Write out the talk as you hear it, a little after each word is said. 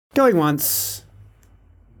Going once,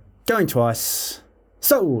 going twice,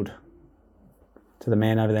 sold to the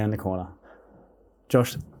man over there in the corner.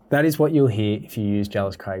 Josh, that is what you'll hear if you use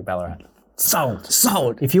Jealous Craig Ballarat. Sold.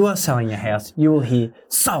 Sold. If you are selling your house, you will hear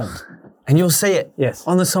sold. And you'll see it Yes.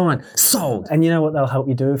 on the sign, sold. And you know what they'll help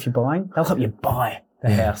you do if you're buying? They'll help you buy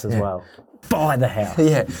the house as well. Buy the house.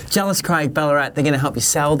 Yeah, Jealous Craig, Ballarat, they're going to help you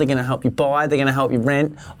sell, they're going to help you buy, they're going to help you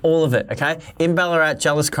rent, all of it, okay? In Ballarat,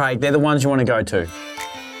 Jealous Craig, they're the ones you want to go to.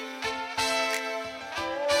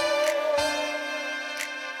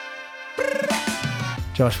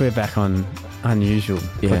 Josh, we're back on Unusual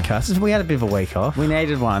Podcast. We had a bit of a week off. We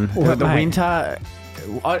needed one. Well, the mate. winter.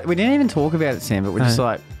 We didn't even talk about it, Sam, but we just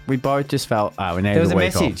we both just felt, we needed There was a a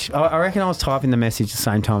week message. I reckon I was typing the message the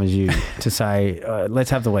same time as you to say, let's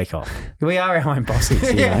have the week off. We are our own bosses,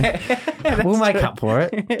 you know. We'll make up for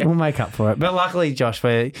it. We'll make up for it. But luckily, Josh,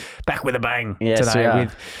 we're back with a bang Yes, we today are.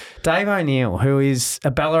 with Dave O'Neill, who is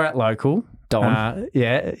a Ballarat local. Don. Don.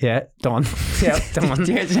 Yeah, Don.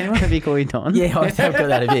 Does anyone have you call you Don? Yeah, I've got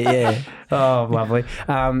that a bit, yeah. Oh, lovely.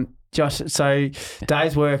 Josh, so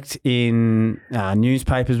Dave's worked in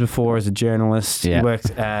newspapers before as a journalist. Yeah. He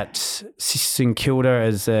worked at St Kilda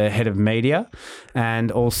as a head of media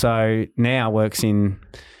and also now works in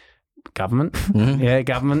government. Mm-hmm. Yeah,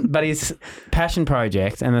 government. But his passion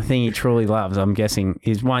project and the thing he truly loves, I'm guessing,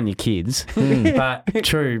 is one, your kids, but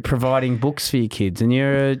two, providing books for your kids. And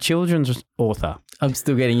you're a children's author. I'm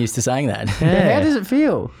still getting used to saying that. Yeah. How does it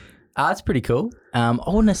feel? It's pretty cool. I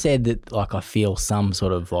wouldn't have said that like I feel some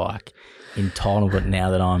sort of like entitlement now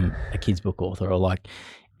that I'm a kids book author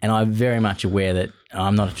and I'm very much aware that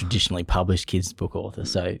I'm not a traditionally published kids book author.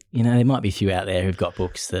 So, you know, there might be a few out there who've got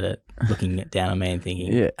books that are looking down on me and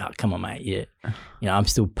thinking, oh, come on, mate. Yeah. You know, I'm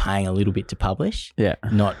still paying a little bit to publish. Yeah.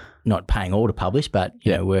 Not paying all to publish, but,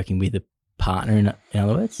 you know, working with a partner in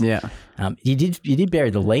other words. Yeah. You did bury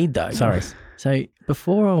the lead though. Sorry. So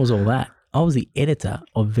before I was all that, I was the editor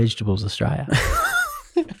of Vegetables Australia.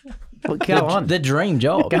 Well, go on. The dream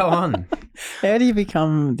job. Go on. How do you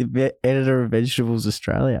become the editor of Vegetables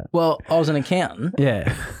Australia? Well, I was an accountant,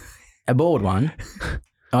 Yeah. a bored one.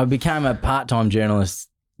 I became a part-time journalist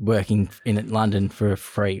working in London for a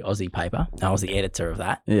free Aussie paper. I was the editor of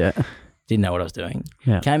that. Yeah. Didn't know what I was doing.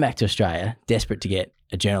 Yeah. Came back to Australia, desperate to get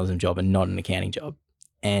a journalism job and not an accounting job.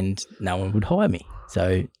 And no one would hire me.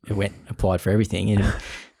 So I applied for everything. And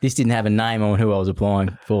this didn't have a name on who I was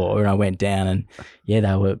applying for. And I went down and,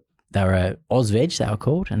 they were a Ausveg, they were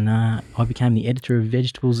called. And I became the editor of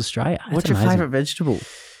Vegetables Australia. What's That's your amazing. favourite vegetable?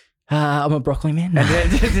 I'm a broccoli man.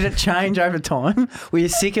 Did it change over time? Were you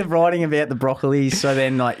sick of writing about the broccoli, so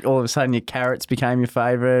then like all of a sudden your carrots became your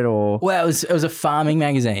favourite, or? Well, it was a farming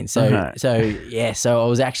magazine. So I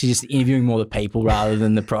was actually just interviewing more the people rather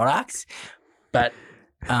than the products. But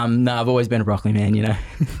no, I've always been a broccoli man, you know.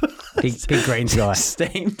 Big greens guy.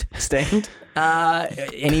 Steamed.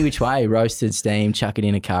 Any which way, roasted, steamed, chuck it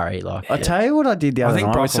in a curry. I tell you what I did the other think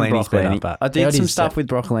night with some broccolini's better, broccoli. but- I Yeah, did it some is stuff that- with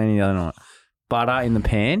broccolini the other night. Butter in the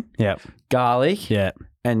pan, Yep. garlic, Yeah.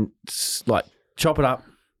 and like chop it up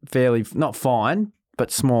fairly, not fine, but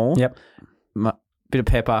small. Yep. Bit of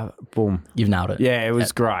pepper, boom. You've nailed it. Yeah, it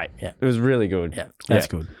was great. Yeah. It was really good. Yeah. That's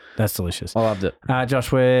good. That's delicious. I loved it.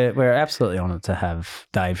 Josh, we're absolutely honoured to have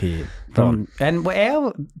Dave here. And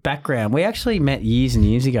our background, we actually met years and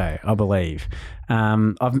years ago, I believe.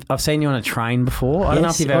 I've seen you on a train before. I don't know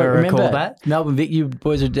if you've ever recalled that. You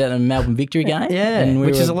boys were down in Melbourne Victory game. Yeah, and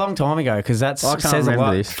which is a long time ago because that I can't says a remember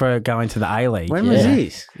lot this. for going to the A-League. When was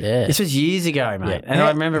this? Yeah. This was years ago, mate. Yeah. And I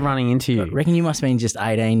remember running into you. I reckon you must have been just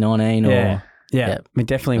 18, 19 or... Yeah, we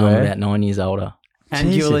definitely I'm were. about 9 years older.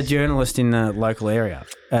 And you were a Jesus. journalist in the local area,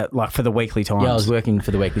 like for the Weekly Times. Yeah, I was working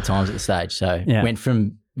for the Weekly Times at the stage. So went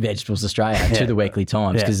from Vegetables Australia to the Weekly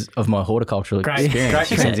Times because of my horticultural experience. Great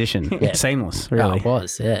transition. Yeah. Seamless, Oh, really. it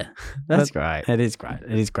was, yeah. That's great. It is great.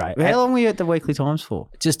 It is great. How long were you at the Weekly Times for?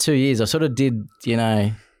 Just 2 years. I sort of did,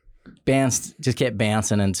 just kept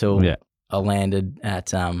bouncing until I landed at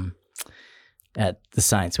the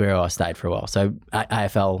Saints where I stayed for a while. So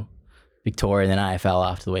AFL Victoria, then AFL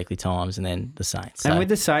after the Weekly Times, and then the Saints. So, And with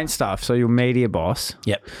the Saints stuff, so you're media boss.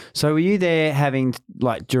 Yep. So were you there having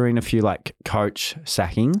during a few coach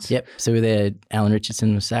sackings? Yep. So we were there. Alan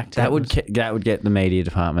Richardson was sacked. That would get the media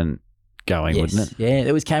department going, Yes. wouldn't it? Yeah.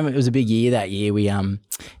 It was a big year that year. We the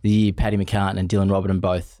year Paddy McCartan and Dylan Robertson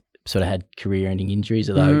both sort of had career-ending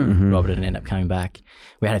injuries, although Robertson ended up coming back.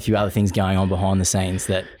 We had a few other things going on behind the scenes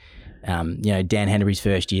that, Dan Henry's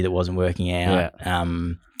first year that wasn't working out. Yeah.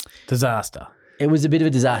 Disaster. It was a bit of a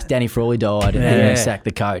disaster. Danny Frawley died and they sacked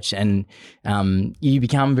the coach. And you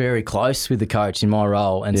become very close with the coach in my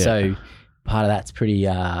role. And so part of that's pretty, you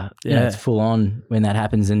know, it's full on when that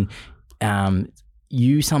happens. And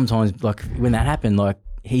you sometimes, like when that happened, like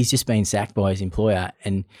he's just been sacked by his employer.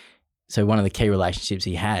 And so one of the key relationships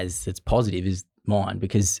he has that's positive is mine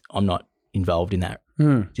because I'm not involved in that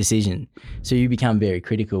decision. So you become very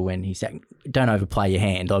critical when he's sacked. Don't overplay your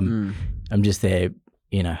hand. I'm just there,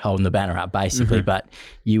 you know, holding the banner up basically. But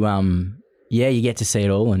you, you get to see it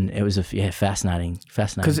all, and it was fascinating.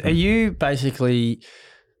 Because are you basically?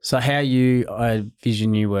 So how I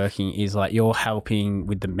vision you working is like you're helping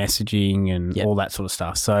with the messaging and all that sort of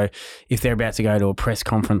stuff. So if they're about to go to a press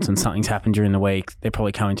conference and something's happened during the week, they're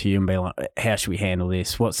probably coming to you and be like, how should we handle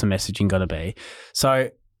this? What's the messaging got to be? So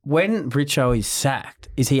when Richo is sacked,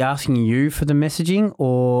 is he asking you for the messaging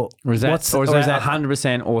or is that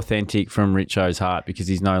 100% authentic from Richo's heart because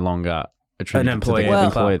he's no longer an employee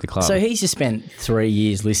of the club? So he's just spent 3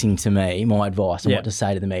 years listening to me, my advice on what to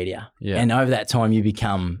say to the media. Yeah. And over that time you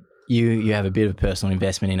become, you have a bit of a personal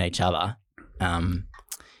investment in each other.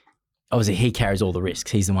 Obviously he carries all the risks.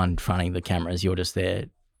 He's the one fronting the cameras. You're just there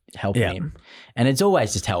helping him. And it's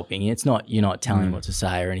always just helping. It's not, you're not telling him what to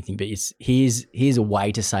say or anything, but here's a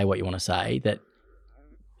way to say what you want to say that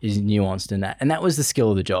is nuanced in that. And that was the skill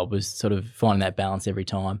of the job, was sort of finding that balance every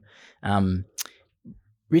time.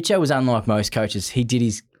 Richo was unlike most coaches. He did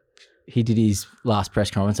his last press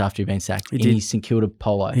conference after he'd been sacked in his St Kilda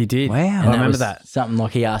polo. He did. Wow. And I remember that. Something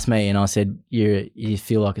like he asked me and I said, you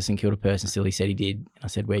feel like a St Kilda person still? He said he did. I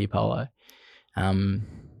said, wear your polo.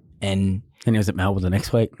 And he was at Melbourne the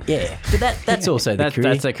next week. Yeah. But that's also the career.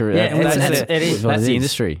 That's a career. Yeah, that's the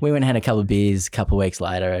industry. We went and had a couple of beers a couple of weeks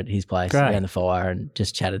later at his place around the fire and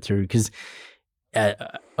just chatted through because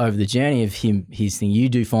over the journey of his thing, you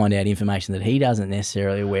do find out information that he doesn't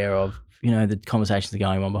necessarily aware of. You know, the conversations are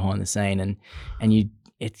going on behind the scene, and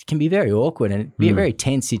it can be very awkward and be a very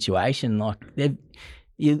tense situation. Like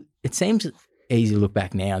it seems easy to look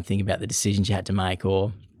back now and think about the decisions you had to make,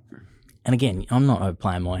 and again, I'm not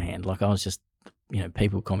overplaying my hand. Like I was just, you know,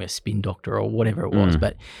 people call me a spin doctor or whatever it was,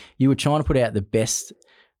 but you were trying to put out the best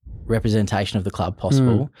representation of the club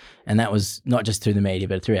possible, and that was not just through the media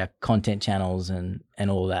but through our content channels and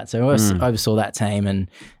all of that. So I oversaw that team, and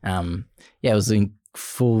it was in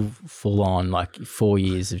full on, like 4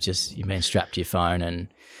 years of just you've been strapped to your phone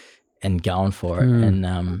and going for it, and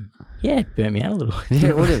it burnt me out a little. Yeah,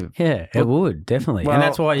 it would have. Yeah, it would definitely, and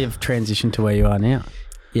that's why you've transitioned to where you are now.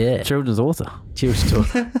 Yeah, children's author.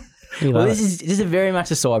 Well, this is very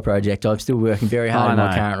much a side project. I'm still working very hard in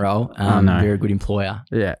my current role. Very good employer.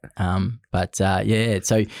 Yeah.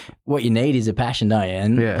 So what you need is a passion, don't you?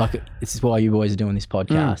 And like this is why you boys are doing this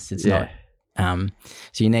podcast. It's not.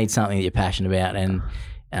 So you need something that you're passionate about,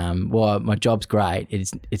 and while my job's great,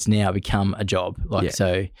 it's now become a job.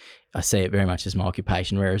 So I see it very much as my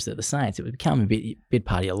occupation. Whereas at the Saints, it would become a bit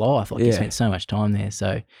part of your life. Like you spent so much time there,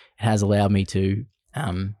 so it has allowed me to.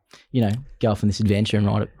 Go off on this adventure and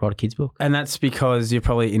write a kid's book. And that's because you're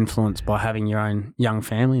probably influenced by having your own young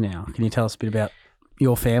family now. Can you tell us a bit about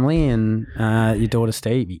your family and your daughter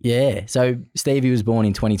Stevie? Yeah, so Stevie was born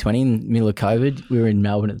in 2020 in the middle of COVID. We were in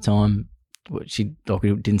Melbourne at the time. We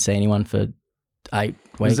didn't see anyone for 8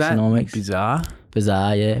 weeks, 9 weeks.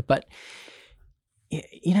 Bizarre, yeah. But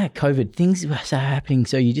you know, COVID, things were so happening.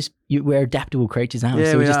 So we're adaptable creatures, aren't we?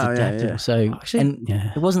 Yeah, so we're just are, adaptable. Yeah. So,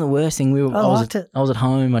 it wasn't the worst thing. I was at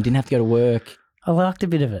home. I didn't have to go to work. I liked a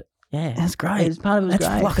bit of it. Yeah. That's great. It was Let's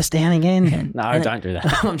lock us down again. Don't do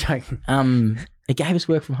that. I'm joking. It gave us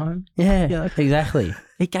work from home. Yeah, exactly.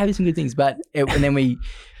 It gave us some good things. And then I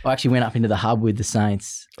actually went up into the hub with the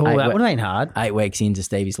Saints. Oh, that would have been hard. 8 weeks into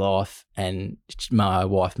Stevie's life, and my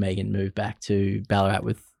wife Megan moved back to Ballarat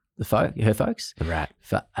with her folks,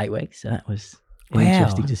 for 8 weeks. So that was an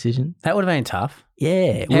interesting decision. That would have been tough.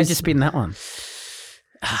 Yeah. How'd you spin that one?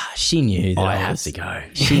 She knew that I had to go.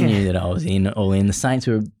 She knew that I was all in. The Saints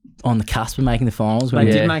were on the cusp of making the finals. They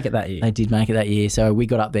did make it that year. They did make it that year. So we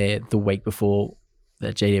got up there the week before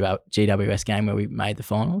the GWS game where we made the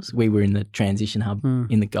finals. We were in the transition hub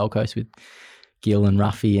in the Gold Coast with Gill and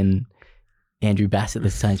Ruffy and Andrew Bassett,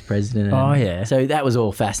 the Saints president. So that was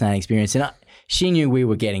all fascinating experience. And she knew we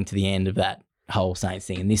were getting to the end of that whole Saints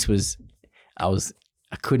thing. And this was,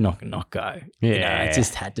 I could not go. Yeah. You know, it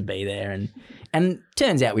just had to be there. And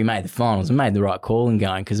turns out we made the finals and made the right call in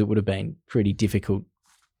going, because it would have been pretty difficult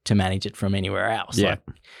to manage it from anywhere else. Yeah. Like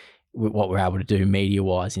what we're able to do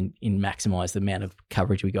media-wise in maximise the amount of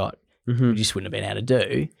coverage we got, we just wouldn't have been able to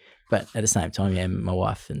do. But at the same time, my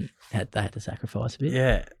wife they had to sacrifice a bit.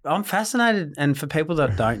 Yeah. I'm fascinated. And for people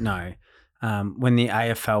that don't know, when the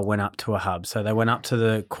AFL went up to a hub, so they went up to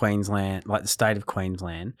the Queensland, like the state of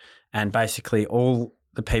Queensland, and basically all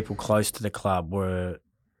the people close to the club were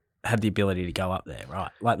had the ability to go up there,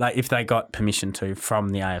 right? Like if they got permission to from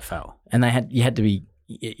the AFL. And you had to be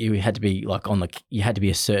like you had to be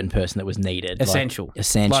a certain person that was needed. Essential. Like,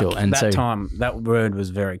 essential. Like and that so time, that word was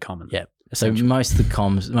very common. Yeah. So most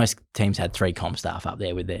teams had 3 comm staff up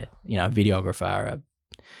there with their, videographer,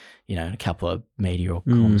 a couple of media or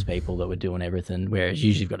comms people that were doing everything. Whereas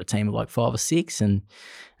usually you've got a team of like 5 or 6, and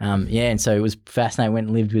and so it was fascinating. Went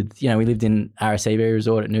and lived with, we lived in RSCB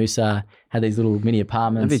Resort at Noosa, had these little mini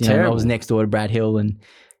apartments. That'd be terrible. I was next door to Brad Hill and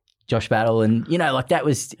Josh Battle, and like that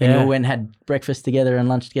was, and we went and had breakfast together and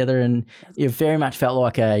lunch together, and it very much felt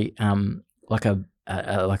like a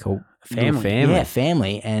family. Yeah,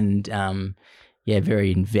 family, and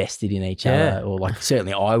very invested in each other, or like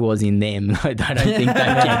certainly I was in them. I don't think they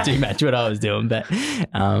cared too much what I was doing, but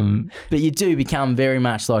you do become very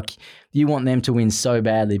much like you want them to win so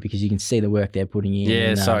badly because you can see the work they're putting in. Yeah,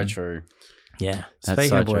 and, so true. Yeah. Speaking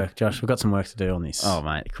so of true. work, Josh, we've got some work to do on this. Oh,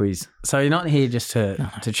 mate, quiz. So you're not here just to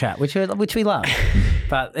chat, which we love,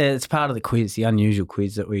 but it's part of the quiz, the unusual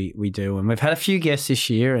quiz that we do. And we've had a few guests this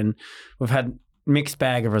year, and we've had mixed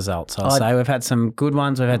bag of results, I'll say. We've had some good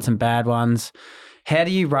ones, we've had some bad ones. How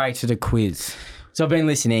do you rate at a quiz? So I've been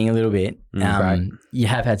listening a little bit. You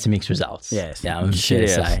have had some mixed results. Yes. Yeah, I'm fair to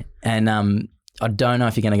say. And I don't know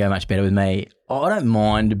if you're going to go much better with me. I don't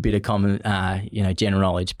mind a bit of common, general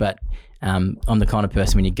knowledge, but I'm the kind of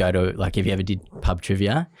person when you go to, like, if you ever did pub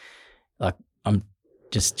trivia, like I'm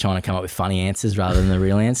just trying to come up with funny answers rather than the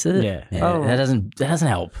real answer. Yeah. That doesn't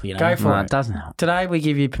help. Go for it. It doesn't help. Today we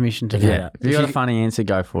give you permission to do that. If you got a funny answer,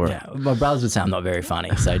 go for it. Yeah, my brothers would say I'm not very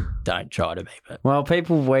funny, so don't try to be. But Well,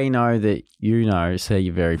 people we know that say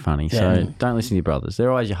you're very funny, so don't listen to your brothers.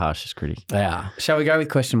 They're always your harshest critic. they are. Shall we go with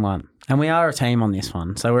question 1? And we are a team on this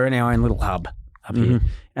one, so we're in our own little hub up here.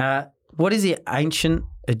 What is the ancient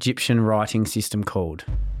Egyptian writing system called?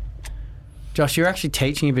 Josh, you're actually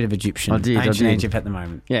teaching a bit of Egyptian. I did. Ancient Egypt at the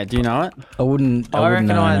moment. Yeah, do you know it? I wouldn't. I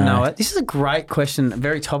reckon I no. know it. This is a great question,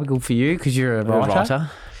 very topical for you because you're a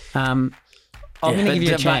writer. I'm going to give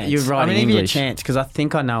you a chance. You're I'm writing going to give you a English. chance because I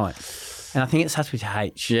think I know it. And I think it starts with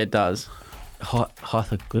H. Yeah, it does.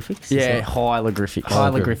 Hieroglyphics. Is Yeah, that- hieroglyphics.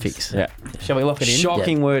 Hieroglyphics. Yeah. Shall we lock it in?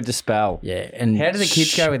 Shocking word to spell. Yeah, and How do the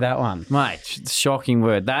kids go with that one? Mate, shocking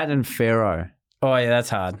word. That and Pharaoh. Oh, yeah, that's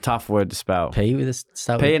hard. Tough word to spell. P with a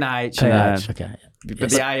start P with and H. P and and H. Okay. But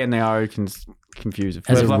the A and the O can confuse it.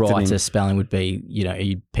 As a We've locked it in. writer, spelling would be,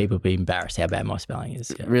 people would be embarrassed how bad my spelling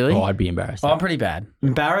is. Really? Oh, I'd be embarrassed. Oh, I'm pretty bad.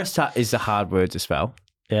 Embarrassed is a hard word to spell.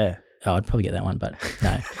 Yeah. Oh, I'd probably get that one, but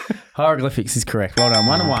no. Hieroglyphics is correct. Well done.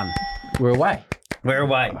 1-1. We're away. We're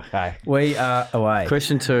away. Okay. We are away.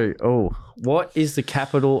 Question 2. Oh, what is the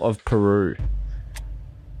capital of Peru?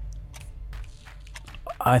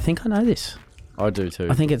 I think I know this. I do too.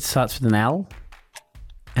 I think it starts with an L.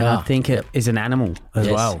 And I think it is an animal as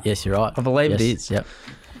yes, well. Yes, you're right. I believe it Yes, is. Yep.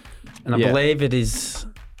 And I Yeah. believe it is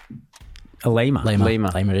a lemur. Lima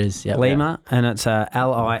it is. Yep. Lemur, and it's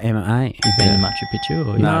Lima. You've been to Machu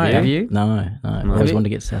Picchu? Or No, have you? No. I always you? wanted to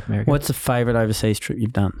get to South America. What's the favourite overseas trip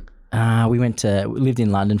you've done? We lived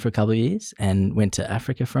in London for a couple of years and went to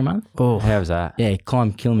Africa for a month. Oh, How was that? Yeah,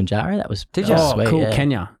 climbed Kilimanjaro. That was Did that you? was oh sweet, cool. yeah.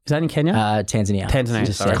 Kenya. Is that in Kenya? Tanzania. Tanzania,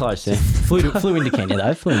 Just sorry. south. Close there. Flew into Kenya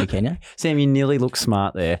though. Flew into Kenya. Sam, you nearly look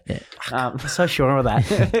smart there. Yeah. So sure of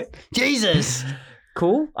that. Jesus.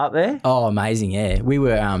 Cool up there. Oh, amazing! Yeah, we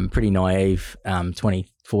were pretty naive,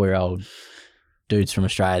 24-year-old dudes from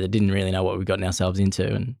Australia that didn't really know what we gotten ourselves into,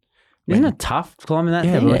 and Isn't it tough climbing that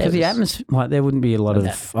thing? yeah, Because it the was- atmosphere, like there wouldn't be a lot of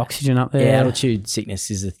that- oxygen up there. altitude sickness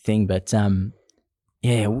is a thing. But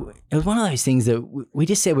it was one of those things that we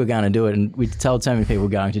just said we are going to do it, and we told so many people we're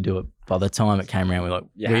going to do it. By the time it came around, we're like,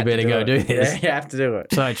 we better go do this. Yeah, you have to do it.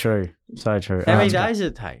 So true. So true. How many Oh, days did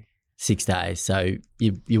it take? 6 days. So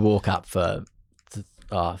you walk up for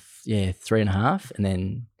 3.5, and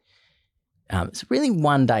then it's really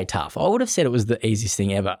one day tough. I would have said it was the easiest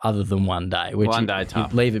thing ever, other than one day. Which One day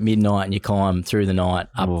tough. You leave at midnight and you climb through the night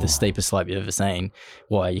up the steepest slope you've ever seen.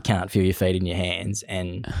 Why you can't feel your feet in your hands,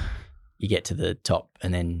 and you get to the top,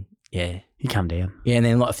 and then You come down. and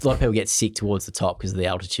then a lot of people get sick towards the top because of the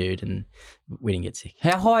altitude, and we didn't get sick.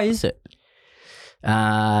 How high is it?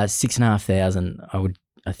 6,500.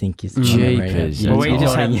 I think is the memory. Jeepers. Yeah, Well, we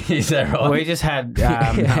just nodding. had- Is that right? We just had, no,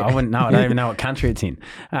 I wouldn't know. I don't even know what country it's in.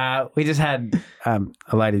 We just had a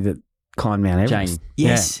lady that climbed Mount Everest. Jane.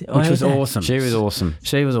 Yes, Yeah, I which heard was that. awesome. She was awesome.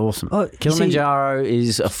 She was awesome. Oh, you see, Kilimanjaro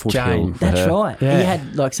is a foothill Jane. for that's her. right. Yeah. You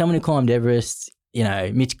had like someone who climbed Everest,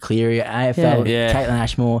 Mitch Cleary, AFL, Yeah. Caitlin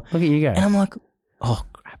Ashmore. Look at you go. And I'm like, oh,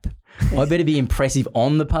 crap. I better be impressive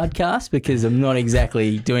on the podcast because I'm not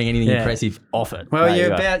exactly doing anything Yeah. impressive off it. Well, No, you're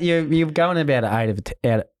you are. about you're going about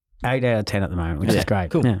an 8 out of 10 at the moment, which is great.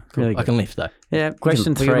 Cool. Yeah, Cool. really I good. can lift though. Yeah.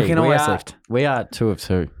 Question we 3. can always are, lift. we are 2 of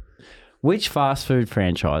 2. Which fast food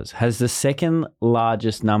franchise has the second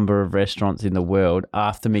largest number of restaurants in the world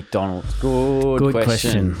after McDonald's? Good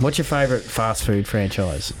question. What's your favourite fast food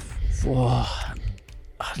franchise? Whoa.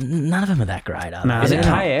 None of them are that great, are they? No, Is it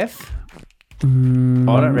they're KF? Mm,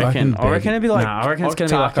 I don't reckon. I Burger- reckon it'd be like. No, I reckon it's gonna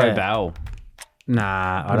be like Taco a- Bell. Nah,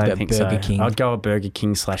 I What don't about think Burger so. King? I'd go with Burger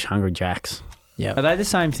King / Hungry Jack's. Yeah. Are they the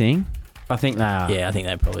same thing? I think they are. Yeah, I think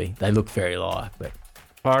they look very like, but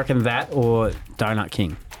I reckon that or Donut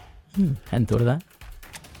King. hadn't thought of that.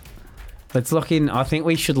 Let's lock in. I think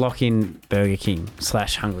we should lock in Burger King /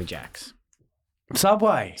 Hungry Jack's.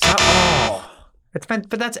 Subway.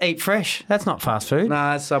 But that's Eat Fresh. That's not fast food.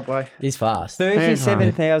 Nah, it's Subway. It's fast.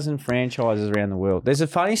 37,000 franchises around the world. There's a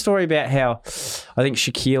funny story about how I think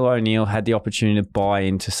Shaquille O'Neal had the opportunity to buy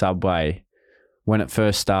into Subway when it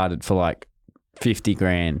first started for like 50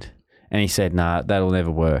 grand. And he said, nah, that'll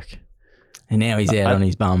never work. And now he's out on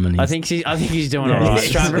his bum and he's I think he's doing Yeah, all right.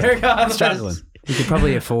 he's Struggling. You could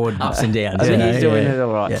probably afford. ups and downs. I think he's doing yeah. it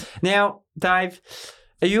all right. Yeah. Now, Dave,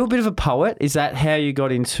 are you a bit of a poet? Is that how you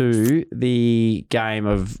got into the game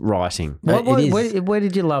of writing? It is. Where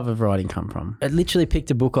did your love of writing come from? I literally picked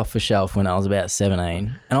a book off the shelf when I was about 17,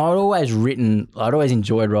 and I'd always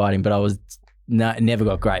enjoyed writing, but I was never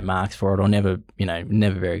got great marks for it, or never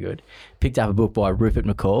very good. Picked up a book by Rupert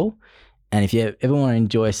McCall, and if you ever want to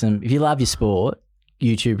enjoy if you love your sport,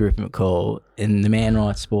 YouTube Rupert McCall, and the man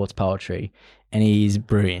writes sports poetry, and he's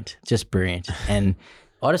brilliant, just brilliant. And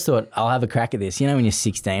I just thought I'll have a crack at this. You know, when you're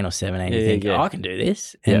 16 or 17, you think I can do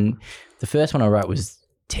this. And the first one I wrote was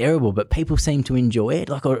terrible, but people seemed to enjoy it,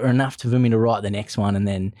 or enough for me to write the next one. And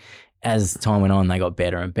then as time went on, they got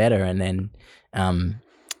better and better. And then,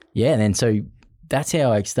 so that's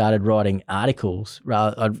how I started writing articles.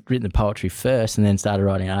 I'd written the poetry first, and then started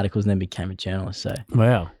writing articles, and then became a journalist. So,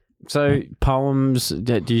 Wow. So poems,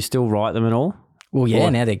 do you still write them at all? well, yeah,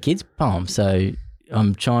 now they're kids' poems. So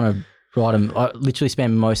I'm trying to write them. I literally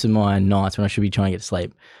spend most of my nights when I should be trying to get to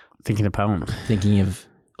sleep Thinking of poems. thinking of,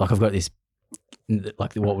 I've got this,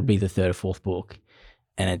 what would be the third or fourth book,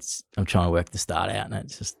 and I'm trying to work the start out, and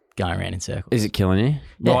it's just going around in circles. Is it killing you?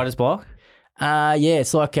 Yeah. Writer's block? Yeah,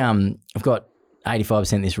 it's like I've got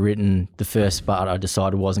 85% of this written. The first part I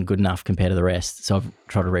decided wasn't good enough compared to the rest, so I've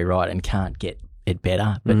tried to rewrite it and can't get it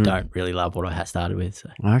better, but don't really love what I had started with. So.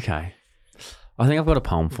 Okay. I think I've got a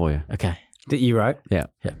poem for you. Okay, That you wrote? Yeah.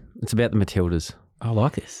 Yeah. It's about the Matildas. I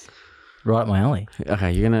like this. Right up my alley.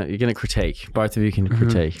 Okay, you're gonna critique. Both of you can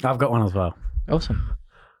critique. I've got one as well. Awesome.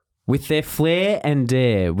 With their flair and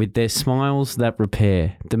dare, with their smiles that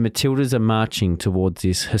repair, the Matildas are marching towards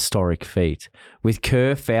this historic feat. With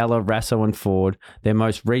Kerr, Fowler, Rasso and Ford, their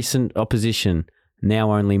most recent opposition,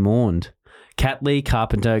 now only mourned. Catley,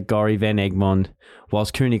 Carpenter, Gorry, Van Egmond,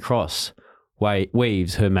 whilst Cooney Cross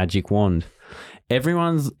weaves her magic wand.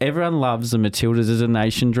 Everyone loves the Matildas as a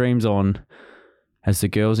nation dreams on, as the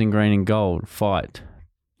girls in green and gold fight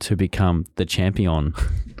to become the champion.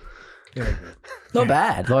 Not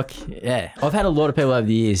bad. I've had a lot of people over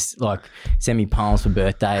the years send me poems for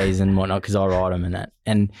birthdays and whatnot because I write them and that,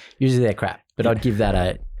 and usually they're crap. But I'd give it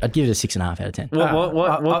a 6.5 out of 10.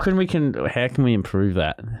 How can we improve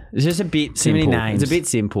that? It's just a bit Too many simple. names. It's a bit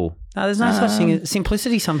simple. No, there's no such thing as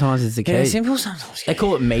simplicity. Sometimes is the key. simple sometimes. They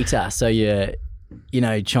call it meter, so you're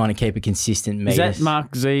trying to keep a consistent meter. Is that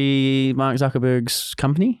Mark Zuckerberg's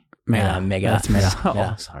company? Mega? That's Meta.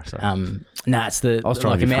 Meta. Sorry. Nah, it's the I was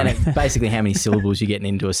trying to be amount funny. of basically how many syllables you're getting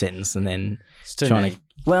into a sentence, and then too trying many. to.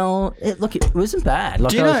 Well, it wasn't bad.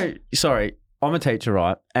 Do you know? Sorry, I'm a teacher,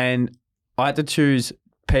 right? And I had to choose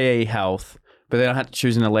PE health, but then I had to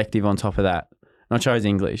choose an elective on top of that. And I chose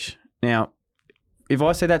English. Now, if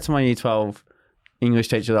I said that to my Year 12 English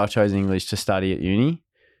teacher that I chose English to study at uni,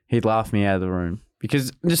 he'd laugh me out of the room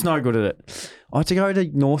because I'm just no good at it. I had to go to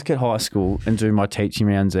Northcote High School and do my teaching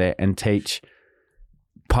rounds there and teach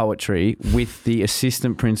poetry with the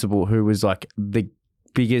assistant principal who was like the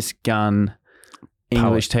biggest gun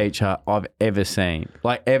English teacher I've ever seen.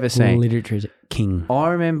 Literature king. I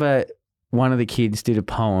remember one of the kids did a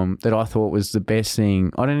poem that I thought was the best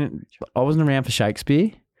thing. I wasn't around for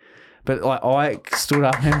Shakespeare, but I stood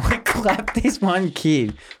up and clapped this one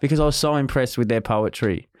kid because I was so impressed with their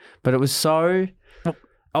poetry. But I was so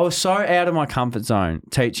out of my comfort zone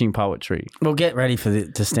teaching poetry. Well, get ready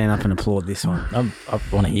to stand up and applaud this one. I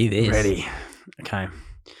want to hear this. Ready. Okay.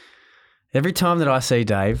 Every time that I see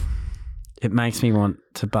Dave, it makes me want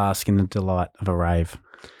to bask in the delight of a rave.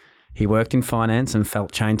 He worked in finance and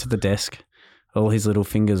felt chained to the desk. All his little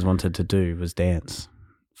fingers wanted to do was dance.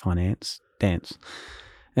 Finance, dance.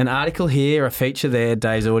 An article here, a feature there,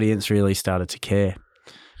 Dave's audience really started to care.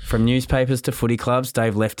 From newspapers to footy clubs,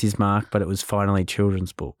 Dave left his mark, but it was finally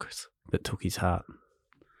children's books that took his heart.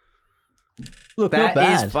 Look, not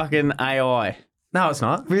bad. is fucking AI. No, it's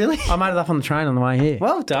not. Really? I made it up on the train on the way here.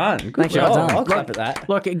 Well done. Good Thank you. job. Well done. I'll clap at that.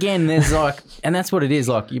 Like, again, there's like, and that's what it is.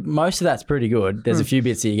 Like, most of that's pretty good. There's a few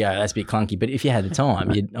bits that you go, that's a bit clunky. But if you had the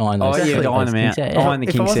time, you'd iron those. you'd iron them out. Iron the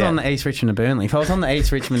If I kinks wasn't out. on the East Richmond of Burnley, if I was on the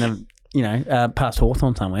East Richmond of, past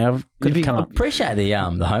Hawthorn somewhere, I could have come up. Appreciate the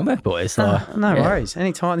homework, boys. Like, No yeah. worries.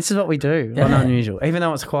 Anytime. This is what we do. Yeah. Unusual. Even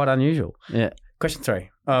though it's quite unusual. Yeah. Question 3.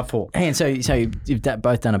 4. And so you've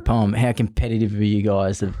both done a poem. How competitive are you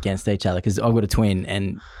guys against each other? Because I've got a twin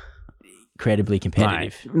and incredibly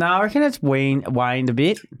competitive. Mate. No, I reckon it's waned a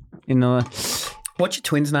bit. What's your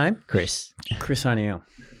twin's name? Chris. Chris O'Neill.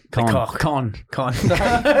 Con. Sorry.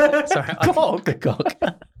 The cock.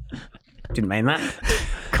 Didn't mean that.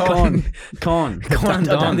 Con. I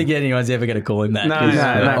don't think anyone's ever going to call him that. No, 'cause,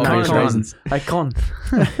 obvious Con. reasons. Hey, Con.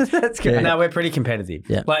 That's good. Yeah. No, we're pretty competitive.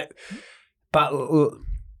 Yeah. But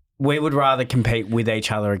we would rather compete with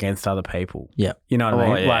each other against other people. Yeah. You know what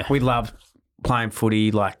I mean? yeah. Like, we love playing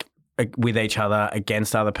footy, like, with each other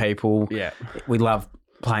against other people. Yeah. We love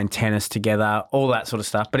playing tennis together, all that sort of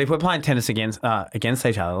stuff. But if we're playing tennis against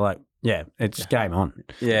each other, like, yeah, it's game on.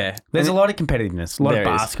 Yeah. There's a lot of competitiveness, a lot of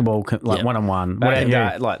There is. basketball, like Yeah. one-on-one. Back in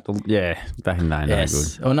What about day, you? back in the day, no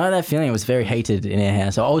Yes. good. I know that feeling. It was very heated in our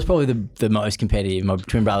house. I was probably the most competitive. My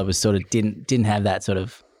twin brother was sort of didn't have that sort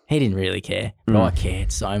of. He didn't really care, but I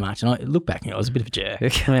cared so much. And I look back and I was a bit of a jerk.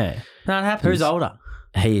 Yeah. No, it happens. Who's older?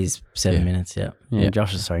 He is 7 minutes. Yeah. Yeah,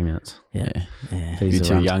 Josh is 3 minutes. Yeah. You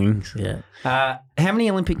two youngings. Yeah. How many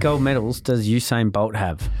Olympic gold medals does Usain Bolt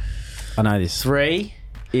have? I know this. 3,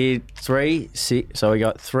 6. So we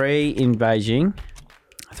got 3 in Beijing,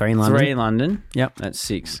 3 in London. 3 in London. Yep. That's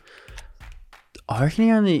 6. I reckon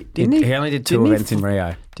he only didn't He only did 2 didn't he events in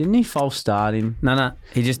Rio. Didn't he false start in? No.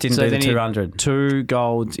 He just didn't do the then he- 200. 2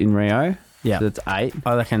 golds in Rio. Yeah. So that's 8.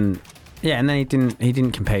 I reckon. Yeah, and then he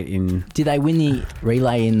didn't compete in. Did they win the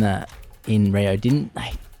relay in Rio? Didn't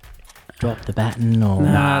they drop the baton or?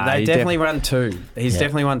 No, they he definitely won 2. He's Yeah.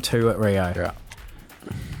 definitely won 2 at Rio. Right.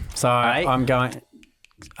 So 8? I'm going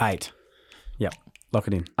 8. Yep. Lock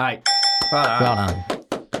it in. 8. Well done.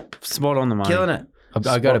 Spot on the money. Killing it.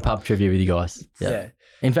 I got a pub trivia with you guys. Yeah.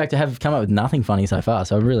 In fact, I have come up with nothing funny so far.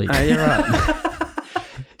 So I really. Oh, you're right.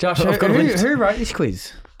 Josh, I've got a list. who wrote this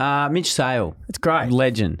quiz? Mitch Sale. It's great.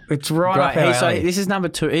 Legend. It's right up our Great. So alley. this is number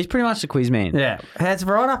 2. He's pretty much the quiz man. Yeah, it's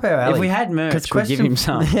right up our alley. If we had merch, 'Cause we'd give him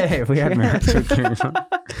some. Yeah, if we had merch, we'd give him some.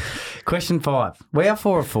 Question 5. We are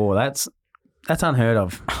 4 of 4. That's unheard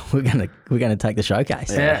of. we're gonna take the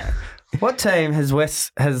showcase. Yeah. What team has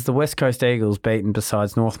the West Coast Eagles beaten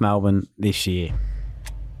besides North Melbourne this year?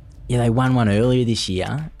 Yeah, they won one earlier this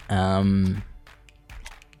year.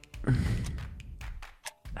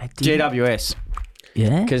 They did- GWS.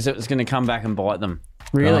 Yeah. Because it was going to come back and bite them.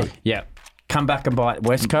 Really? Yeah. Come back and bite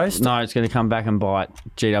West Coast? No, it's going to come back and bite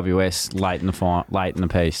GWS late in the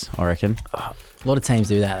piece, I reckon. A lot of teams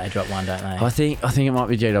do that. They drop one, don't they? I think it might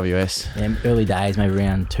be GWS. Yeah, early days, maybe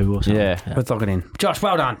round 2 or something. Yeah. Let's lock it in. Josh,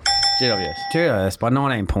 well done. GWS. Cheers by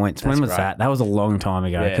 19 points. When was great. that? That was a long time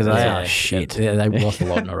ago. Yeah, Because yeah. they Yeah, are shit. Yeah, they lost a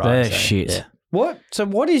lot in a row. They're so, shit. Yeah.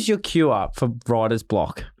 What is your cue up for writer's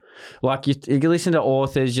block? Like you listen to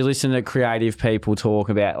authors, you listen to creative people talk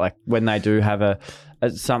about like when they do have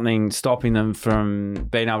something stopping them from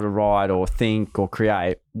being able to write or think or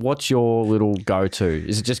create. What's your little go-to?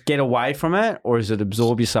 Is it just get away from it, or is it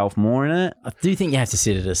absorb yourself more in it? I do think you have to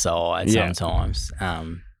sit it aside Yeah. sometimes.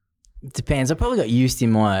 It depends. I probably got used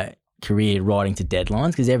in my career writing to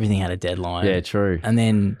deadlines because everything had a deadline. Yeah, true. And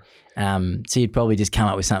then, so you'd probably just come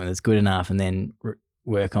up with something that's good enough and then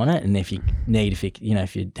work on it. And if you need, if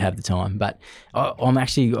you have the time. But I'm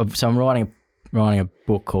writing a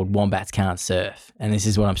book called Wombats Can't Surf. And this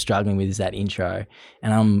is what I'm struggling with is that intro.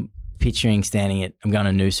 And I'm picturing I'm going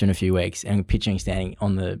to Noosa in a few weeks and I'm picturing standing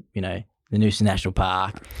on the Noosa National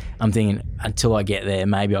Park. I'm thinking until I get there,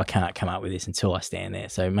 maybe I can't come up with this until I stand there.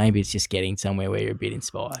 So maybe it's just getting somewhere where you're a bit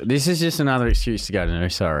inspired. This is just another excuse to go to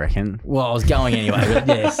Noosa, I reckon. Well, I was going anyway, but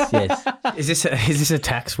yes. Is this a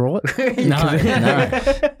tax rot?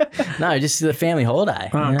 No, just the family holiday.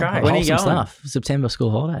 Oh, great. When are you Wholesome going? stuff. September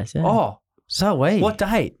school holidays, yeah. Oh, so we. What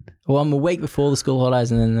date? Well, I'm a week before the school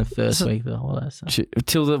holidays and then the first week of the holidays. So.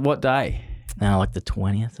 Till what day? No, like the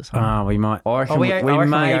 20th or something. Oh, we might. I reckon I reckon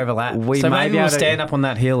may- we overlap. we so may maybe be we'll able to- stand up on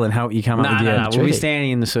that hill and help you come up with your We'll be terrific.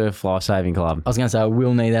 standing in the Surf Lifesaving Club. I was going to say I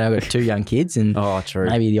will need that. I've got 2 young kids and Oh, true.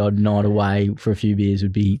 maybe the odd night away for a few beers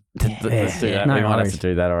would be Let's do that. No We might have worries. to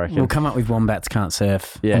do that, I reckon. We'll come up with Wombats Can't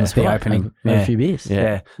Surf. Yeah. On the Right, opening. have a few beers.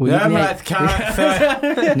 Yeah. Well, you- Wombats Can't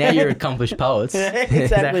Surf. now you're accomplished poets.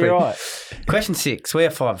 Exactly right. Question 6. We are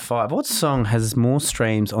 5-5. What song has more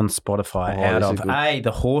streams on Spotify Oh, out this of is good. A,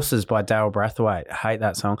 The Horses by Daryl Brathwaite? I hate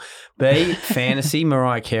that song. B, Fantasy,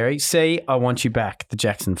 Mariah Carey. C, I Want You Back, the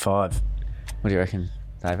Jackson 5. What do you reckon,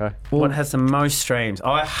 Davo? What has the most streams?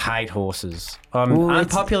 I hate Horses. Well, it's-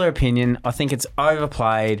 Unpopular opinion. I think it's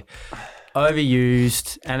overplayed,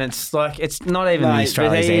 overused, and it's like it's not even the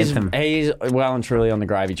Australia's anthem. He's well and truly on the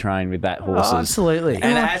gravy train with that horses. Oh, absolutely.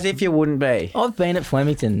 And as if you wouldn't be. I've been at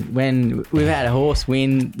Flemington when we've had a horse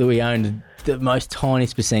win that we owned the most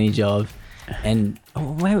tiniest percentage of, and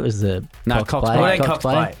where was the Cox Plate. Plate. Cox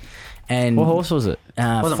Plate. And What horse was it?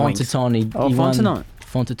 Wasn't Fontatoni. Oh, Fontanon.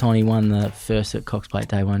 Fontatoni won the first at Cox Plate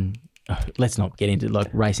Day 1. Oh, let's not get into like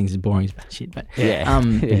racing is boring as shit, but Yeah,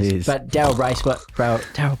 it is. But Daryl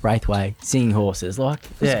Braithwaite singing horses, like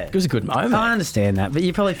it was a good moment. I understand that, but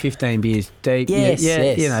you're probably 15 beers deep. Yes,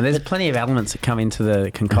 yes. You know, there's plenty of elements that come into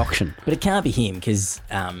the concoction. But it can't be him because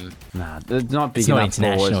Nah, it's not big It's not enough for. It's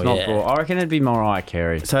international, not yeah. for. I reckon it'd be Mariah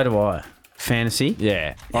Carey. So do I. Fantasy.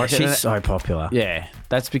 Yeah. I Oh, reckon she's that- so popular. Yeah,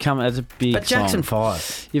 that's a big But Jackson song.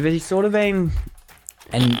 5. Yeah, but he's sort of been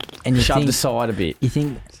and you shoved think aside a bit. you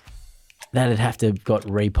think that'd have to have got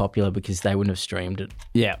re-popular because they wouldn't have streamed it.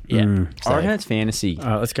 Yeah. Yeah. I reckon it's Fantasy. All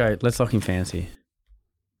right, let's go. Let's lock in Fantasy.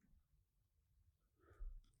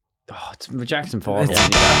 Oh, it's Jackson 5. It's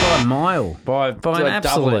by a mile. By An double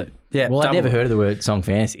absolute. it. Yeah. Well, I'd double never it. heard of the word song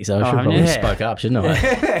fantasy, so I should haven't probably you? have spoke up, shouldn't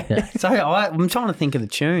I? So I'm trying to think of the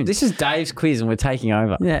tune. This is Dave's quiz and we're taking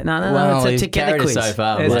over. Yeah, no. Well, It's a you've together carried us quiz. so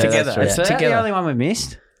far, It's mate. together. That's right. It's So that's the together. only one we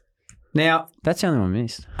missed. Now, That's the only one we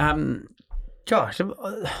missed. Josh, I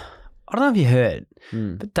don't know if you heard,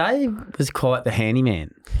 but Dave was quite the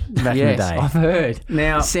handyman back in the day. I've heard.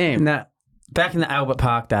 Now, Sam. back in the Albert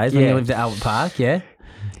Park days when Yeah. you lived at Albert Park, yeah?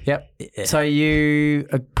 Yep. So you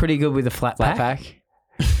are pretty good with a flat Flat pack,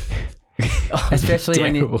 pack. especially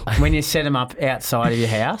Terrible. when you set them up outside of your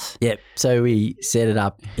house. Yep. So we set it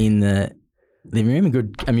up in the living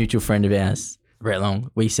room. A mutual friend of ours, Brett Long,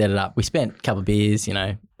 we set it up. We spent a couple of beers,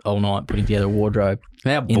 all night putting together a wardrobe.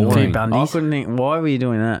 How In the boring. Bundies. I couldn't think. Why were you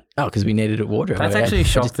doing that? Oh, because we needed a wardrobe. That's actually a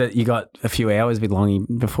shock that you got a few hours with Longy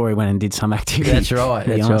before he went and did some activity. That's right. to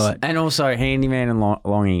be That's honest. right. And also, handyman and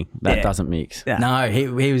Longy, that Yeah. doesn't mix. Yeah. No, he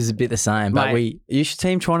was a bit the same, but Mate, you should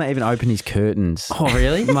see him trying to even open his curtains. Oh,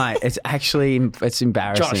 really? Mate, it's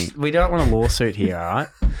embarrassing. Josh, we don't want a lawsuit here, all right?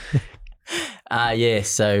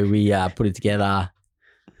 So we put it together.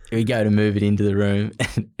 We go to move it into the room,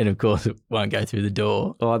 and of course it won't go through the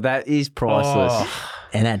door. Oh, that is priceless. Oh.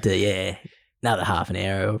 And had to, another half an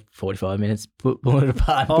hour or 45 minutes, pulling it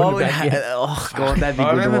apart, putting it back in. God, that'd be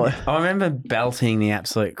I good to watch. remember belting the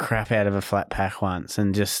absolute crap out of a flat pack once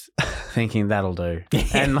and just thinking that'll do.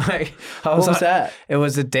 And like, I was What was that? It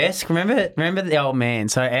was a desk. Remember the old man?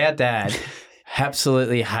 So our dad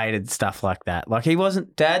absolutely hated stuff like that. Like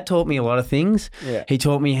Dad taught me a lot of things. Yeah. He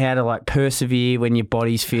taught me how to like persevere when your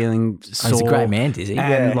body's feeling sore. He's a great man, Dizzy.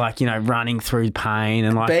 And running through pain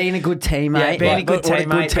and like Being a good teammate. yeah, being a like, good what teammate,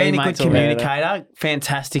 being a good teammate's all about. communicator,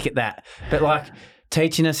 fantastic at that. But like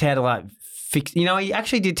teaching us how to like fix, he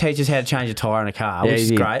actually did teach us how to change a tyre in a car, Yeah, which he is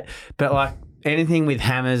did. great. But like anything with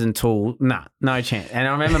hammers and tools, no chance. And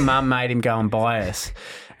I remember Mum made him go and buy us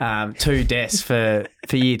 2 desks for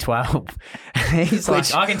year 12. He's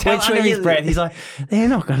like, I can tell under his breath, he's like, they're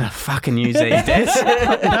not going to fucking use these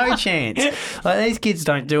desks. No chance. Like, these kids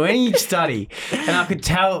don't do any study. And I could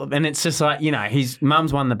tell, and it's just like, his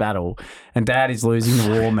mum's won the battle and Dad is losing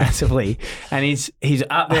the war massively. And he's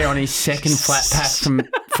up there on his second flat pack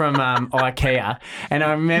from IKEA. And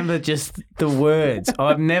I remember just the words.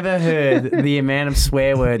 I've never heard the amount of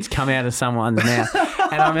swear words come out of someone's mouth.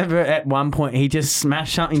 And I remember at one point he just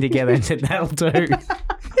smashed something together and said, that'll do.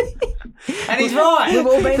 And he's right. We've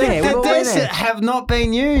all been there. We've The all been desks there. have not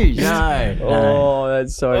been used. No. Oh,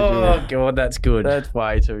 that's so Oh, good. God, that's good. That's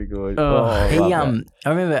way too good. Oh, I love I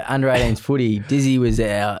remember under 18s footy, Dizzy was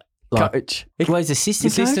our that. Coach. well, he's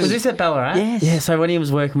assistant coach. Was this at Ballarat? Yes. Yeah, so when he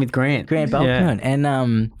was working with Grant. Grant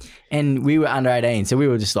Balcon. And we were under 18, so we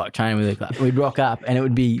were just like training with the club. We'd rock up and it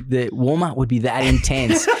would be, the warm-up would be that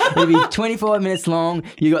intense. It'd be 25 minutes long.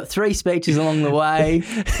 You got 3 speeches along the way.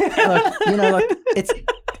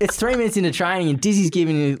 It's 3 minutes into training and Dizzy's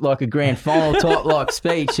giving you like a grand final type like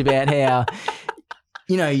speech about how,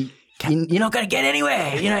 you're not going to get anywhere,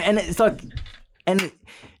 and it's like, and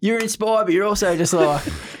you're inspired, but you're also just like,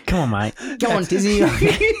 Come on, mate. come on, Dizzy.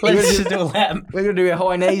 Let's just do a lap. We're going to do our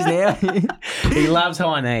high knees now. He loves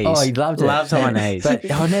high knees. Oh, he loved it. Loves high knees. But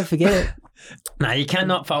I'll never forget it. No, you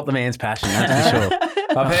cannot fault the man's passion, that's for sure.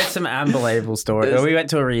 I've heard some unbelievable stories. We went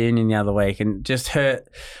to a reunion the other week and just heard.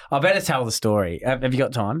 I better tell the story. Have you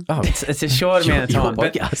got time? Oh, it's a short amount of time.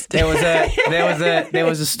 But there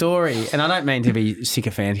was a story, and I don't mean to be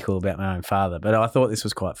sycophantical about my own father, but I thought this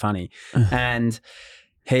was quite funny. And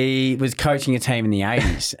he was coaching a team in the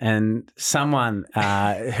 80s, and someone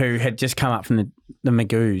who had just come up from the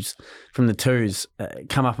Magoos, from the twos,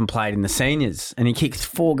 come up and played in the seniors, and he kicked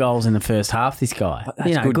 4 goals in the first half, this guy.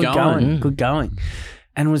 That's good going. Good going.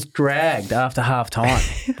 And was dragged after half time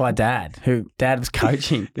by Dad, who Dad was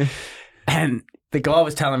coaching. And the guy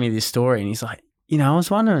was telling me this story, and he's like, I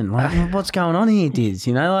was wondering, like, what's going on here, Diz?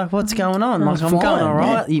 Like, what's going on? Like, I'm going all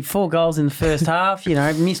right. Yeah. 4 goals in the first half,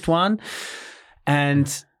 missed one.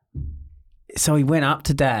 And so he went up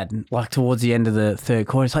to Dad, like, towards the end of the third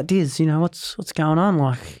quarter. He's like, Diz, what's going on?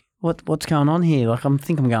 Like, what's going on here? Like, I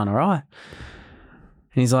think I'm going all right.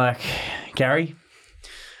 And he's like, Gary,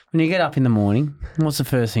 when you get up in the morning, what's the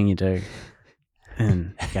first thing you do?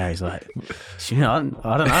 And Gary's like, I don't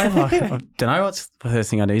know. Like, I don't know what's the first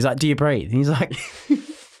thing I do. He's like, do you breathe? And he's like,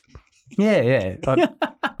 yeah.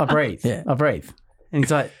 I breathe. Yeah, I breathe. And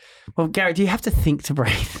he's like, well, Gary, do you have to think to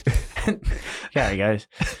breathe? And Gary goes,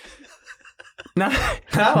 no,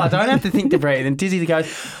 I don't have to think to breathe. And Dizzy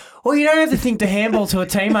goes, well, you don't have to think to handball to a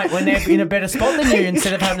teammate when they're in a better spot than you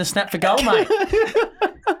instead of having to snap for goal, mate.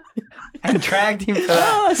 And dragged him for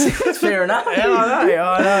that. Oh, that's fair enough. Yeah,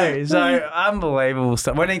 I know. So unbelievable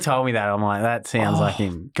stuff. When he told me that, I'm like, that sounds like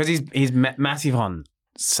him. Because he's massive on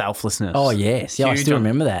selflessness. Oh, yes. Yeah, I still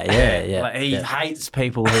remember that. Yeah. Like, he hates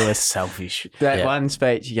people who are selfish. That one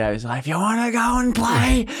speech he goes, like, if you want to go and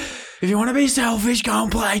play, if you want to be selfish, go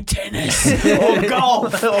and play tennis or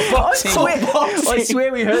golf or boxing. I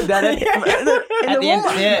swear we heard that at the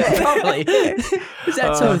end. Yeah, probably. It's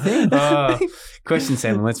that sort of thing. Question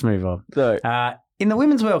 7. Let's move on. So, in the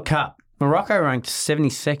Women's World Cup, Morocco, ranked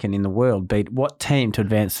 72nd in the world, beat what team to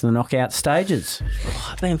advance to the knockout stages?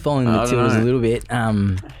 I've been following the Matildas a little bit.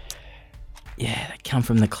 They come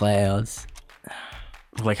from the clouds.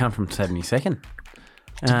 Well, they come from 72nd.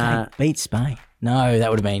 Did they beat Spain? No, that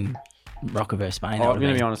would have been Morocco versus Spain. I'm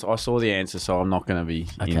going to be honest. I saw the answer, so I'm not going to be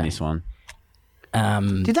in this one.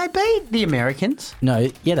 Did they beat the Americans? No,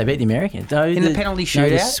 yeah, they beat the Americans. No, in the penalty shootout? No,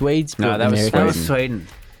 the Swedes beat the Americans. That was Sweden.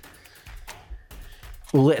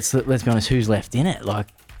 Well, let's be honest. Who's left in it? Like,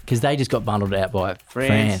 because they just got bundled out by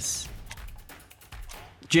France.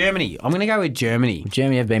 Germany. I'm going to go with Germany.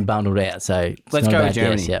 Germany have been bundled out, so let's go with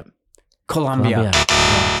Germany. Guess, yep. Colombia. No,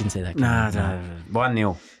 I didn't see that. No.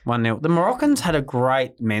 1-0. The Moroccans had a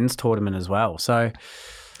great men's tournament as well. So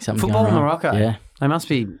football in Morocco, they must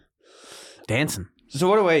be dancing. So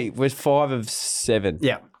what are we? We're 5 of 7.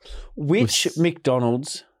 Yeah. Which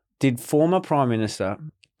McDonald's did former Prime Minister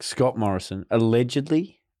Scott Morrison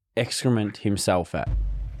allegedly excrement himself at?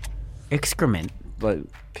 Excrement? Like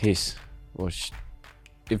piss. Or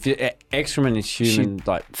excrement is human,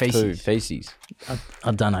 like feces.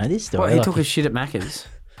 I don't know this story. What, he took a shit at Macca's?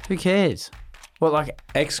 Who cares? What, like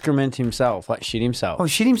excrement himself, like shit himself? Oh,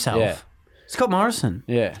 shit himself? Yeah. Scott Morrison?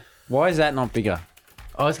 Yeah. Why is that not bigger?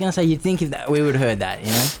 I was going to say, you'd think if that, we would have heard that,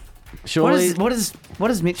 Surely. What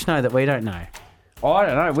does Mitch know that we don't know? I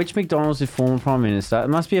don't know. Which McDonald's is former Prime Minister? It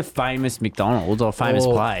must be a famous McDonald's or a famous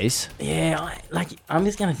place. Yeah, I'm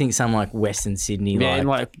just going to think something like Western Sydney. Yeah,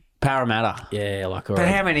 like Parramatta. Yeah, like... But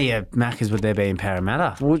how many Maccas would there be in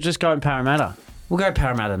Parramatta? We'll just go in Parramatta. We'll go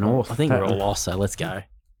Parramatta North. I think we're all lost, so let's go.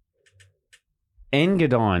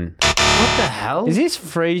 Engadine. What the hell? Is this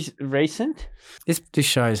recent? This just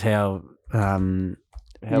shows how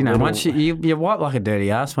once you wipe like a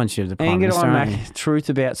dirty ass once you're the Prime Minister. Engadine, truth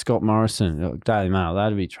about Scott Morrison. Daily Mail,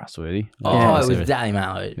 that'd be trustworthy. Oh, it was Daily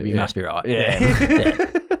Mail. You must be right.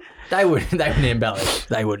 Yeah. They wouldn't embellish.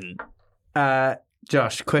 They wouldn't.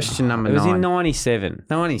 Josh, question number 9. It was in 97.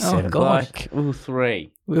 97. Oh, God. Like,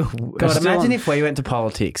 3. God, imagine if we went to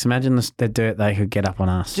politics. Imagine the dirt they could get up on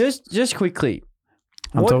us. Just quickly,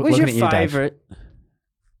 what was your favourite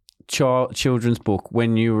children's book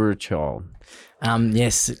when you were a child?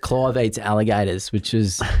 Yes, Clive Eats Alligators, which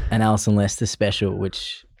was an Alison Lester special,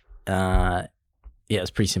 which, it was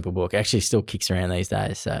a pretty simple book. Actually still kicks around these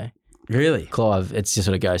days, so... Really? Clive, it just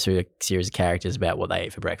sort of goes through a series of characters about what they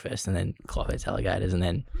eat for breakfast, and then Clive eats alligators, and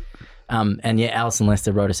then, Alison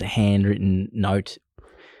Lester wrote us a handwritten note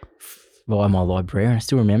via my librarian. I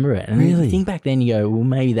still remember it. And really? You think back then, you go, well,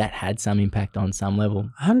 maybe that had some impact on some level.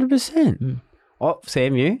 100%. Oh,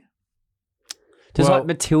 Sam, you? Does like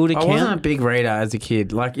Matilda count? I wasn't a big reader as a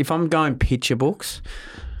kid. Like if I'm going picture books,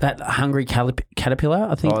 That hungry caterpillar,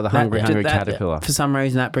 I think. Oh, the hungry that- caterpillar. For some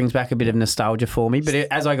reason, that brings back a bit of nostalgia for me. But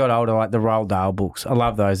as I got older, like the Roald Dahl books, I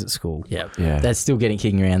love those at school. Yep. Yeah. That's still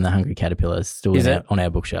kicking around. The Hungry Caterpillars still Is it? on our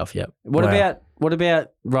bookshelf. Yep. What Wow. about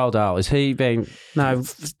Roald Dahl? Is he being? No,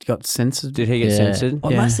 got censored. Did he get censored? I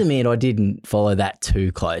must admit, I didn't follow that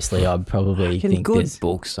too closely. I'd probably think Good there's-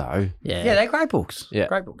 books though. Yeah. Yeah, they're great books. Yeah.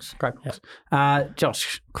 Great books.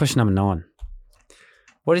 Josh, question number 9.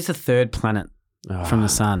 What is the third planet from the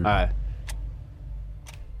sun?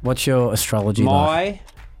 What's your astrology like? My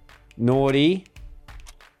naughty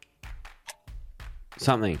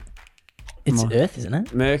something. It's Earth, isn't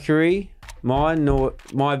it? Mercury. My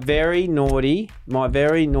very naughty.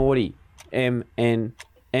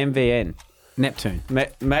 MVN. Neptune.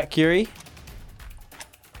 Mercury.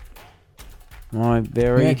 My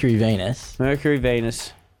very Mercury, Venus, Mercury,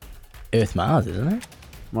 Venus. Earth, Mars, isn't it?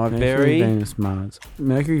 My Mercury, very Venus, Mars.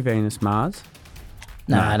 Mercury, Venus, Mars.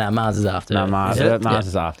 No, Mars is after. no Earth. Mars. Is it? Mars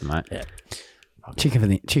is after, mate. Yeah. Chicken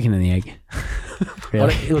and the egg.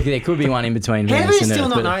 Look, there could be one in between. How Venus do you and still Earth,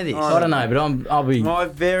 not but know this? I don't know, but I'll be My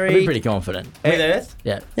very pretty confident. With Earth?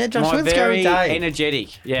 Yeah. Yeah, Josh, my let's go very with Dave.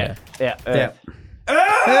 energetic. Yeah. Yeah. Earth.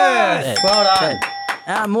 Earth. Well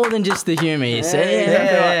done. More than just the humour, you see.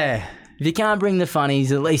 Yeah. If you can't bring the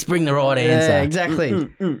funnies, at least bring the right answer. Yeah, exactly.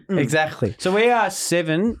 Exactly. So we are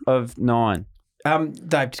 7 of 9.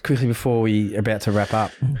 Dave, just quickly before we are about to wrap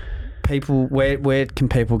up, people, where can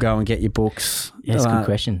people go and get your books? Yeah, that's a good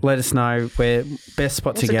question. Let us know where best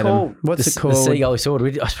spot to it get called? them. What's it called? The Seagull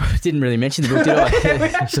Sword. I didn't really mention the book, did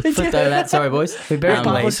I? Flipped over that. Sorry, boys. We're very Um,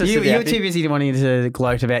 publicists. You were too busy wanting to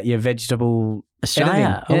gloat about your vegetable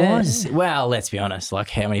Australia. editing. I was. Well, let's be honest. Like,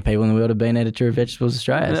 how many people in the world have been editor of Vegetables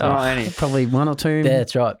Australia? So, Any. Probably one or two. yeah,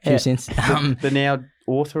 that's right. Few since. The now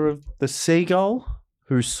author of The Seagull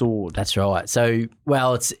Who Soared. That's right. So,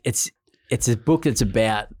 well, it's a book that's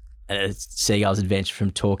about a seagull's adventure from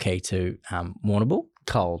Torquay to Warrnambool.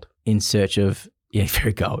 Cold. In search of,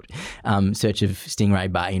 very cold, search of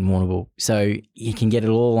Stingray Bay in Warrnambool. So you can get it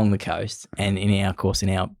all along the coast, and in our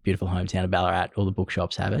beautiful hometown of Ballarat, all the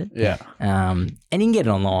bookshops have it. Yeah. And you can get it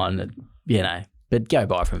online, but go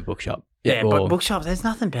buy it from a bookshop. Yeah, Or- but bookshops, there's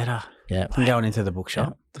nothing better yeah. than going into the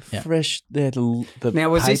bookshop. Yeah. Fresh. The Now,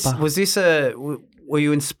 was paper. this were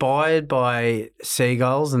you inspired by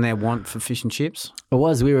seagulls and their want for fish and chips? It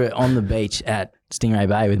was. We were on the beach at Stingray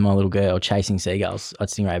Bay with my little girl chasing seagulls at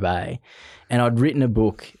Stingray Bay, and I'd written a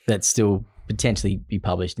book that still potentially be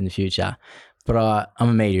published in the future. But I'm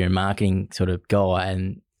a media and marketing sort of guy,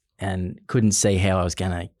 and couldn't see how I was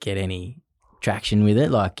going to get any traction with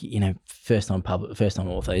it. Like, first time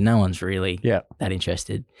author, no one's really that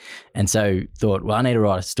interested, and so thought, well, I need to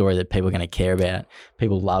write a story that people are going to care about.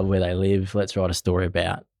 People love where they live. Let's write a story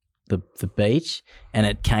about the beach. And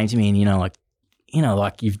it came to me, and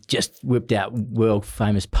like you've just whipped out world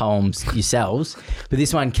famous poems yourselves, but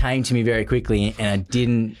this one came to me very quickly, and I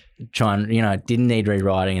didn't try and didn't need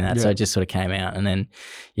rewriting and that, so it just sort of came out. And then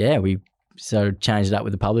we sort of changed it up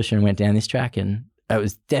with the publisher and went down this track, and it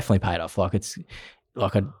was definitely paid off. Like, it's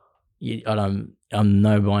like I'm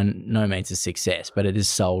by no means a success, but it is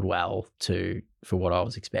sold well for what I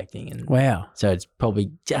was expecting. And Wow. so it's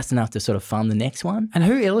probably just enough to sort of fund the next one. And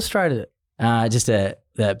who illustrated it? Just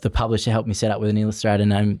the publisher helped me set up with an illustrator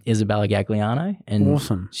named Isabella Gagliano, and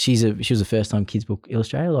Awesome. she was a first time kids book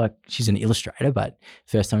illustrator. Like, she's an illustrator, but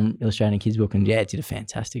first time illustrating a kids book, and did a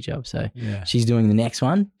fantastic job. So she's doing the next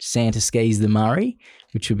one, Santa Skis the Murray,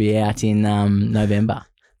 which will be out in November.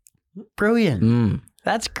 Brilliant.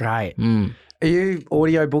 That's great. Are you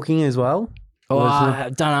audio booking as well? Oh, I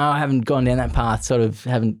don't know. I haven't gone down that path. Sort of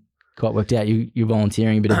haven't quite worked out. You're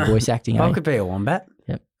volunteering a bit of voice acting. I Eh? could be a wombat.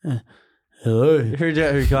 Yep. Hello.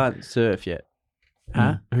 Who can't surf yet?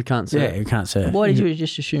 Huh? Who can't surf? Yeah, who can't surf? Why did you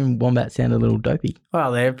just assume wombat sounded a little dopey?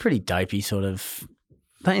 Well, they're pretty dopey, sort of.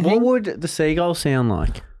 Don't you What think? would the seagull sound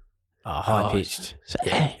like? High pitched.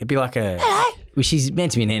 Yeah. It'd be like a. Well, she's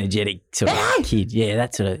meant to be an energetic sort of kid. Yeah,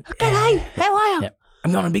 that sort of. Hello, how are you? Yeah.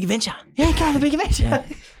 I'm going on a big adventure. Yeah, go on a big adventure.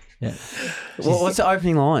 Yeah. What's the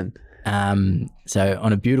opening line? So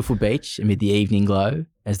on a beautiful beach amid the evening glow,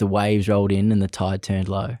 as the waves rolled in and the tide turned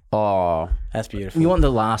low. Oh, That's beautiful. You want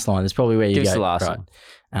the last line. That's probably where you Give us go. the last right.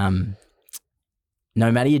 one.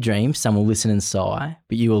 No matter your dreams, some will listen and sigh,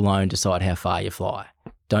 but you alone decide how far you fly.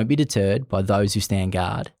 Don't be deterred by those who stand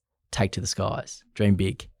guard. Take to the skies. Dream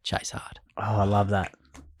big, chase hard. Oh, I love that.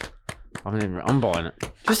 I'm buying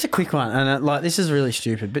it. Just a quick one, and this is really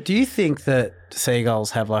stupid, but do you think that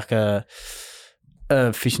seagulls have like a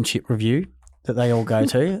fish and chip review that they all go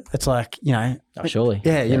to? It's like, Oh, surely.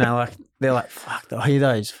 yeah, like they're like, fuck, I hear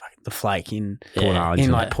those, fuck, the flake in Yeah.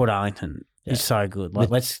 in like Port Arlington. He's so good. Like,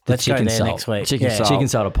 let's the go chicken there salt. next week. Chicken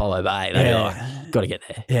salt Apollo Bay. Got to get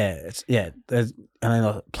there. There's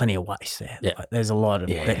plenty of waste there. Yeah. Like, there's a lot of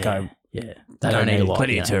that go. Yeah, they don't need a lot.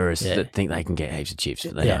 Plenty you of know. tourists Yeah. that think they can get heaps of chips,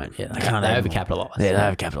 but they don't. Yeah, they can't have overcapitalise. Yeah,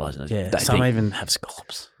 they overcapitalise on it. Yeah, They some think, even have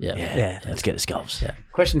scallops. Yeah. let's get the scalps. Yeah.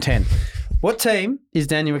 Question 10. What team is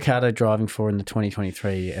Daniel Ricciardo driving for in the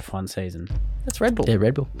 2023 F1 season? That's Red Bull. Yeah,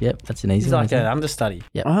 Red Bull. Yep, that's an easy He's one. like an understudy.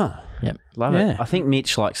 Oh, Yep. love Yeah. it. I think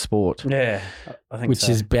Mitch likes sport. Yeah, I think Which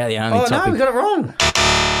so. is about the only Oh, no, topic. we got it wrong.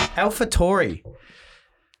 Alpha Tauri.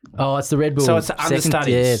 Oh, it's the Red Bull. So it's the second-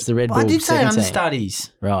 understudies. Yeah, it's the Red Bull. I did say second team.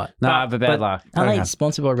 understudies. Right. No, but bad luck. Are they Okay.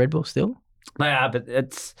 sponsored by Red Bull still? They are, but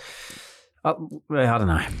it's... I don't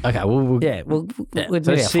know. Okay, we'll Yeah, well,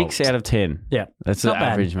 So 6 out of 10. Yeah. That's Not the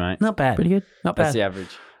bad. average, mate. Not bad. pretty good. Not That's bad. the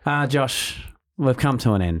average. Josh, we've come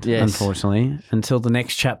to an end, Yes. unfortunately, until the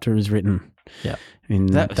next chapter is written. Yeah. In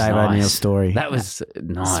That was Dave nice. O'Neill's story. That was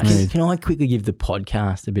nice. Smooth. Can I quickly give the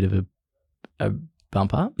podcast a bit of a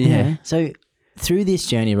bump up? Yeah. So through this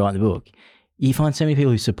journey of writing the book, you find so many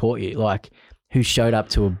people who support you, like who showed up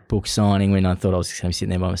to a book signing when I thought I was just going to be sitting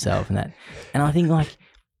there by myself and that. And I think like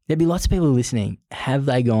there'd be lots of people listening. Have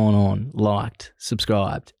they gone on, liked,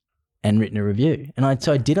 subscribed, and written a review? And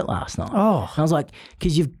so I did it last night. Oh. And I was like,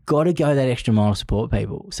 because you've got to go that extra mile to support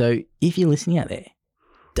people. So if you're listening out there,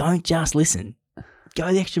 don't just listen. Go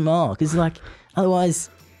the extra mile, because like otherwise,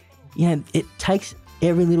 it takes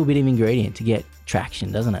every little bit of ingredient to get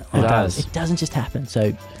traction, doesn't it? Like, It does. It doesn't just happen.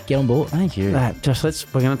 So get on board. Thank you. Josh,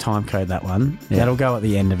 we're going to time code that one. Yeah. That'll go at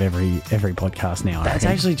the end of every podcast now. I That's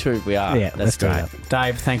reckon. actually true. We are. Yeah, That's let's do great. that.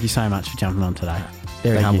 Dave, thank you so much for jumping on today.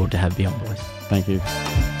 Very Thank humbled you. to have you on, boys. Thank you.